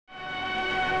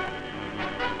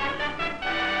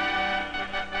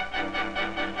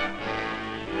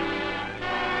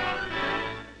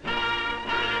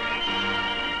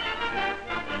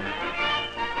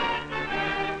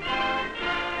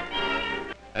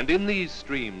And in these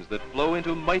streams that flow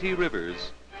into mighty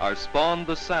rivers are spawned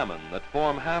the salmon that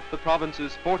form half the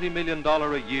province's $40 million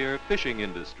a year fishing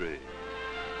industry.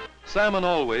 Salmon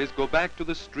always go back to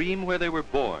the stream where they were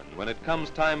born when it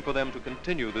comes time for them to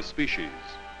continue the species.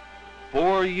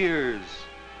 4 years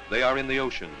they are in the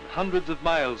ocean, hundreds of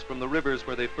miles from the rivers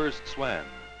where they first swam.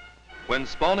 When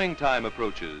spawning time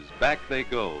approaches, back they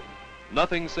go.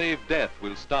 Nothing save death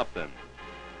will stop them.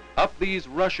 Up these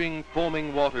rushing,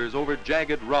 foaming waters over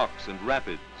jagged rocks and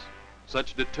rapids.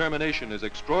 Such determination is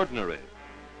extraordinary.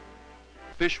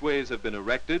 Fishways have been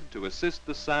erected to assist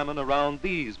the salmon around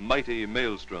these mighty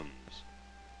maelstroms.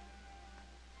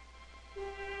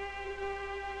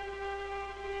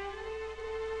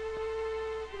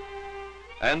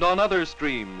 And on other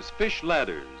streams, fish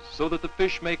ladders, so that the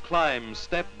fish may climb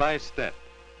step by step.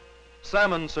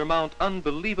 Salmon surmount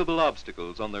unbelievable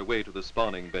obstacles on their way to the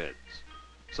spawning beds.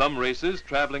 Some races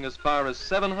traveling as far as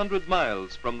 700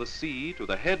 miles from the sea to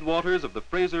the headwaters of the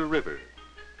Fraser River.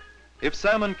 If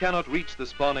salmon cannot reach the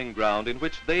spawning ground in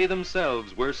which they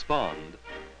themselves were spawned,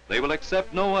 they will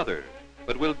accept no other,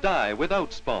 but will die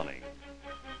without spawning.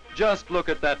 Just look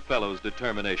at that fellow's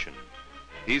determination.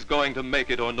 He's going to make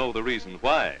it or know the reason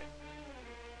why.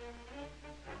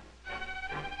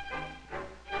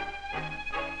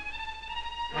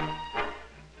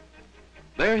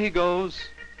 There he goes,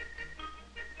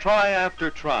 try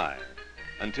after try,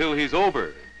 until he's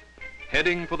over,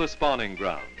 heading for the spawning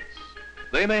grounds.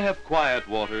 They may have quiet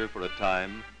water for a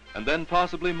time, and then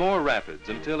possibly more rapids,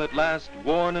 until at last,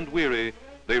 worn and weary,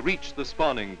 they reach the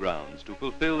spawning grounds to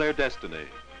fulfill their destiny,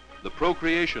 the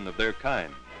procreation of their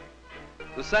kind.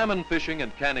 The salmon fishing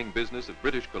and canning business of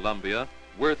British Columbia,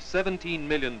 worth $17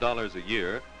 million a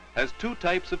year, has 2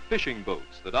 types of fishing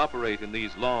boats that operate in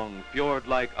these long,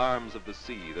 fjord-like arms of the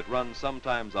sea that run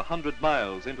sometimes 100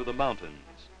 miles into the mountains.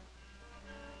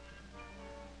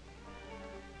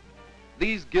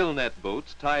 These gillnet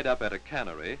boats tied up at a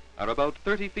cannery are about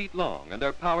 30 feet long and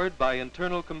are powered by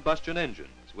internal combustion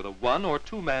engines with a 1- or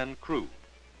 2-man crew.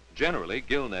 Generally,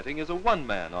 gillnetting is a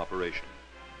 1-man operation.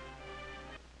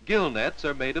 Gill nets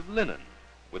are made of linen,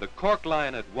 with a cork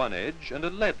line at one edge and a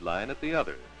lead line at the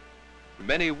other.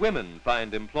 Many women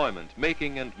find employment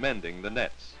making and mending the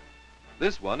nets.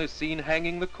 This one is seen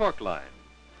hanging the cork line,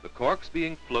 the corks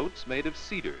being floats made of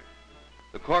cedar.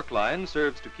 The cork line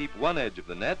serves to keep one edge of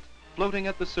the net floating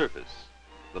at the surface.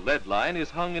 The lead line is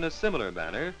hung in a similar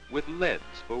manner with leads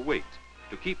for weight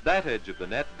to keep that edge of the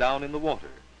net down in the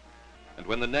water. And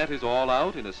when the net is all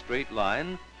out in a straight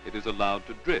line, it is allowed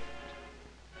to drift.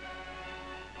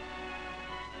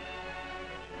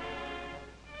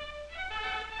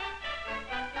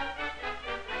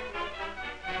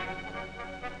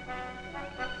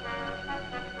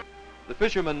 The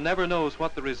fisherman never knows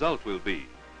what the result will be,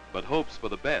 but hopes for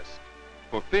the best.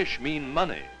 For fish mean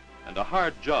money, and a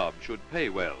hard job should pay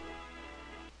well.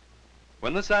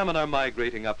 When the salmon are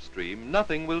migrating upstream,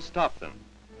 nothing will stop them.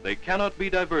 They cannot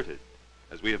be diverted,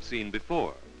 as we have seen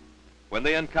before. When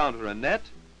they encounter a net,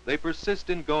 they persist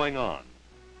in going on,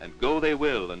 and go they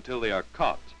will until they are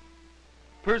caught.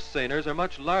 Purse seiners are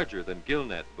much larger than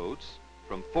gillnet boats,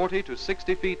 from 40 to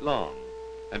 60 feet long,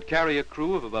 and carry a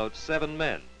crew of about 7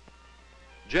 men.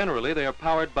 Generally, they are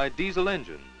powered by diesel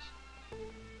engines.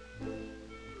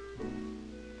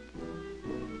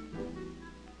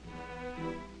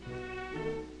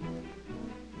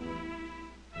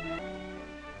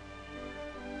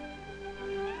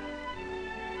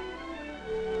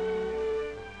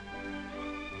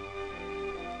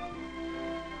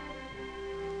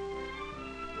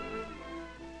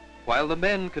 While the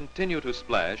men continue to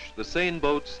splash, the seine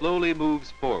boat slowly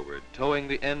moves forward, towing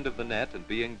the end of the net and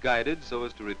being guided so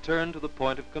as to return to the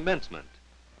point of commencement,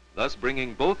 thus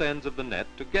bringing both ends of the net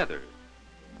together.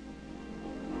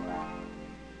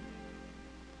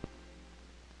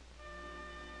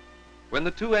 When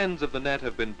the 2 ends of the net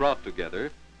have been brought together,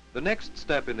 the next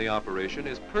step in the operation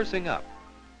is pursing up.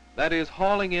 That is,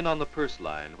 hauling in on the purse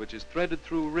line, which is threaded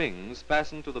through rings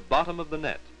fastened to the bottom of the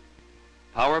net.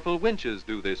 Powerful winches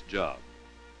do this job.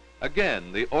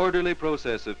 Again, the orderly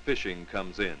process of fishing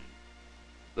comes in.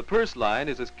 The purse line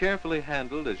is as carefully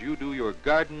handled as you do your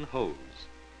garden hose.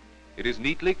 It is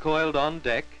neatly coiled on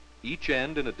deck, each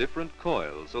end in a different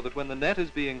coil, so that when the net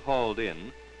is being hauled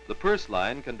in, the purse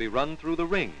line can be run through the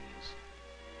rings.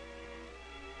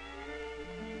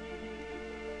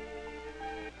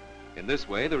 In this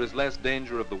way, there is less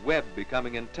danger of the web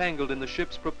becoming entangled in the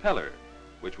ship's propeller,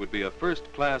 which would be a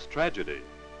first-class tragedy.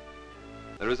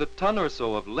 There is a ton or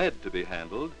so of lead to be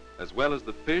handled, as well as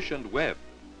the fish and web.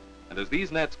 And as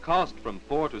these nets cost from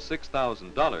 $4,000 to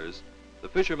 $6,000, the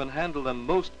fishermen handle them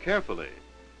most carefully,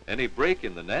 any break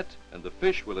in the net and the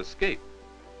fish will escape.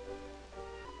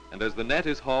 And as the net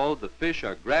is hauled, the fish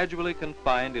are gradually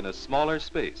confined in a smaller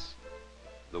space.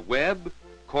 The web,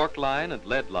 cork line, and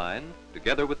lead line,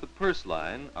 together with the purse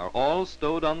line, are all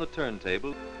stowed on the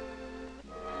turntable.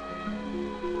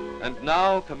 And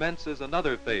now commences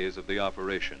another phase of the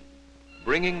operation,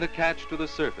 bringing the catch to the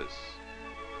surface.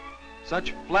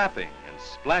 Such flapping and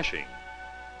splashing,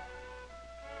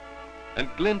 and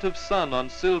glint of sun on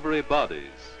silvery bodies,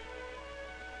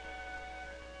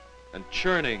 and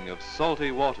churning of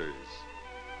salty waters.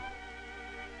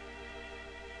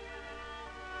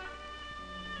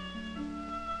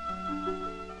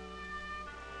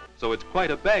 So it's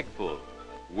quite a bagful,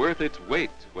 worth its weight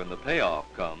when the payoff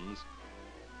comes.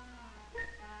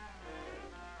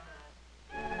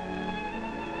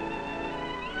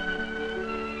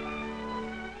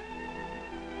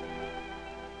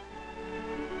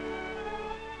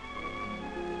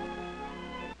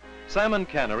 Salmon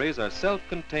canneries are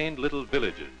self-contained little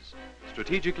villages,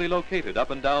 strategically located up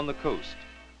and down the coast,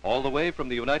 all the way from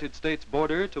the United States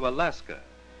border to Alaska.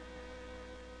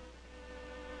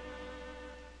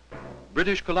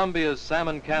 British Columbia's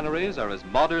salmon canneries are as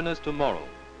modern as tomorrow.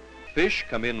 Fish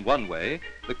come in one way,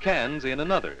 the cans in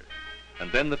another, and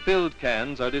then the filled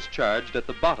cans are discharged at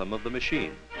the bottom of the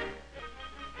machine.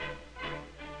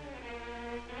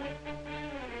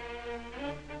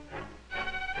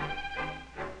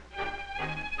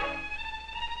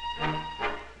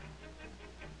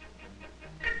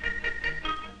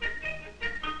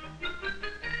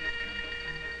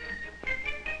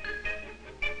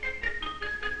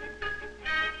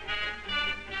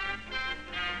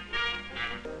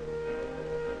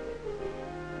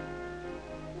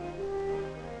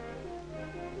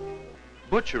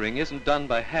 Butchering isn't done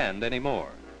by hand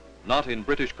anymore, not in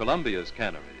British Columbia's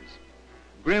canneries.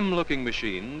 Grim-looking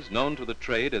machines, known to the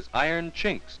trade as iron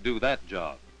chinks, do that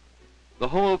job. The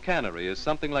whole cannery is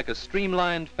something like a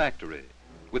streamlined factory,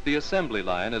 with the assembly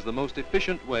line as the most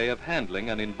efficient way of handling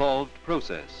an involved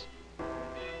process.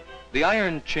 The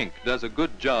iron chink does a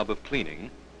good job of cleaning,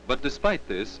 but despite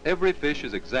this, every fish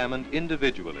is examined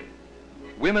individually.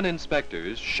 Women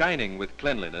inspectors, shining with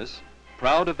cleanliness,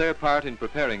 proud of their part in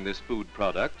preparing this food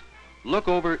product, look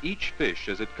over each fish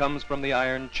as it comes from the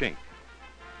iron chink.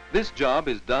 This job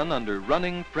is done under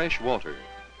running fresh water.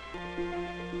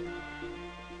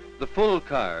 The full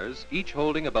cars, each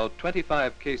holding about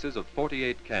 25 cases of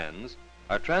 48 cans,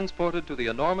 are transported to the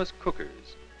enormous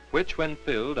cookers, which when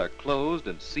filled are closed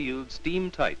and sealed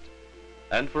steam tight.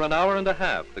 And for an hour and a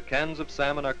half, the cans of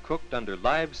salmon are cooked under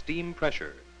live steam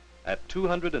pressure at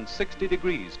 260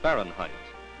 degrees Fahrenheit.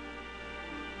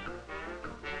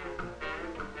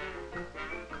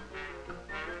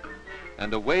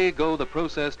 And away go the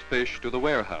processed fish to the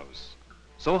warehouse.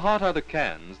 So hot are the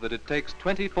cans that it takes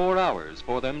 24 hours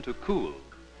for them to cool.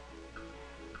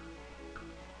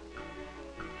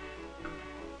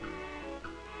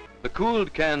 The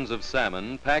cooled cans of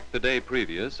salmon, packed the day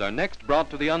previous, are next brought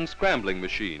to the unscrambling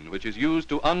machine, which is used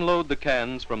to unload the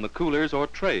cans from the coolers or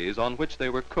trays on which they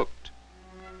were cooked.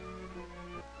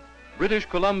 British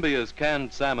Columbia's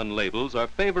canned salmon labels are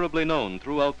favorably known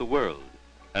throughout the world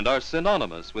and are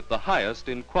synonymous with the highest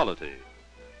in quality.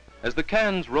 As the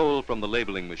cans roll from the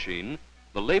labeling machine,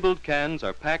 the labeled cans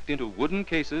are packed into wooden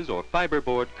cases or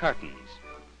fiberboard cartons.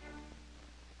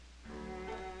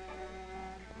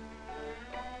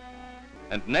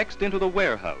 And next into the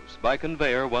warehouse by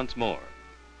conveyor once more,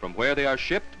 from where they are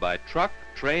shipped by truck,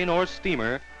 train, or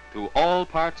steamer to all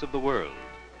parts of the world.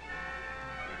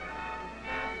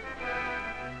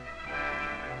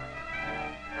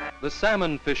 The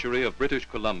salmon fishery of British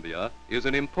Columbia is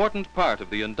an important part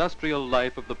of the industrial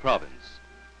life of the province.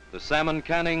 The salmon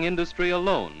canning industry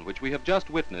alone, which we have just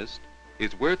witnessed,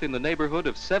 is worth in the neighborhood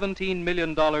of $17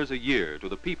 million a year to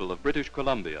the people of British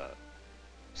Columbia.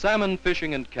 Salmon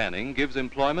fishing and canning gives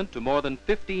employment to more than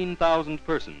 15,000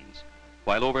 persons,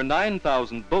 while over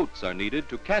 9,000 boats are needed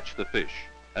to catch the fish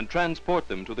and transport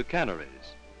them to the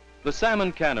canneries. The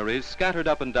salmon canneries scattered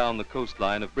up and down the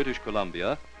coastline of British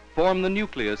Columbia form the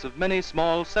nucleus of many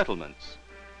small settlements,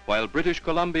 while British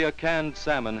Columbia canned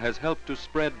salmon has helped to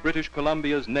spread British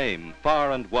Columbia's name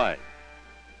far and wide.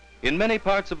 In many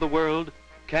parts of the world,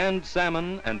 canned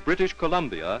salmon and British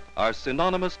Columbia are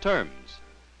synonymous terms.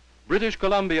 British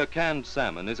Columbia canned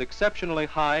salmon is exceptionally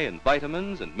high in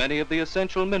vitamins and many of the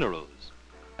essential minerals,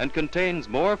 and contains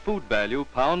more food value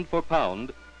pound for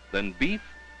pound than beef,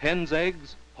 hen's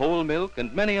eggs, whole milk,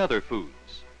 and many other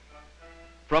foods.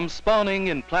 From spawning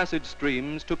in placid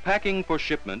streams to packing for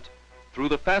shipment, through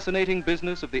the fascinating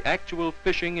business of the actual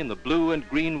fishing in the blue and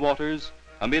green waters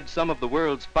amid some of the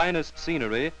world's finest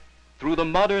scenery, through the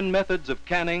modern methods of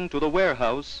canning to the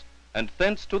warehouse, and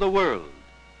thence to the world.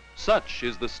 Such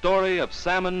is the story of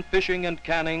salmon fishing and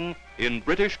canning in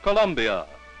British Columbia.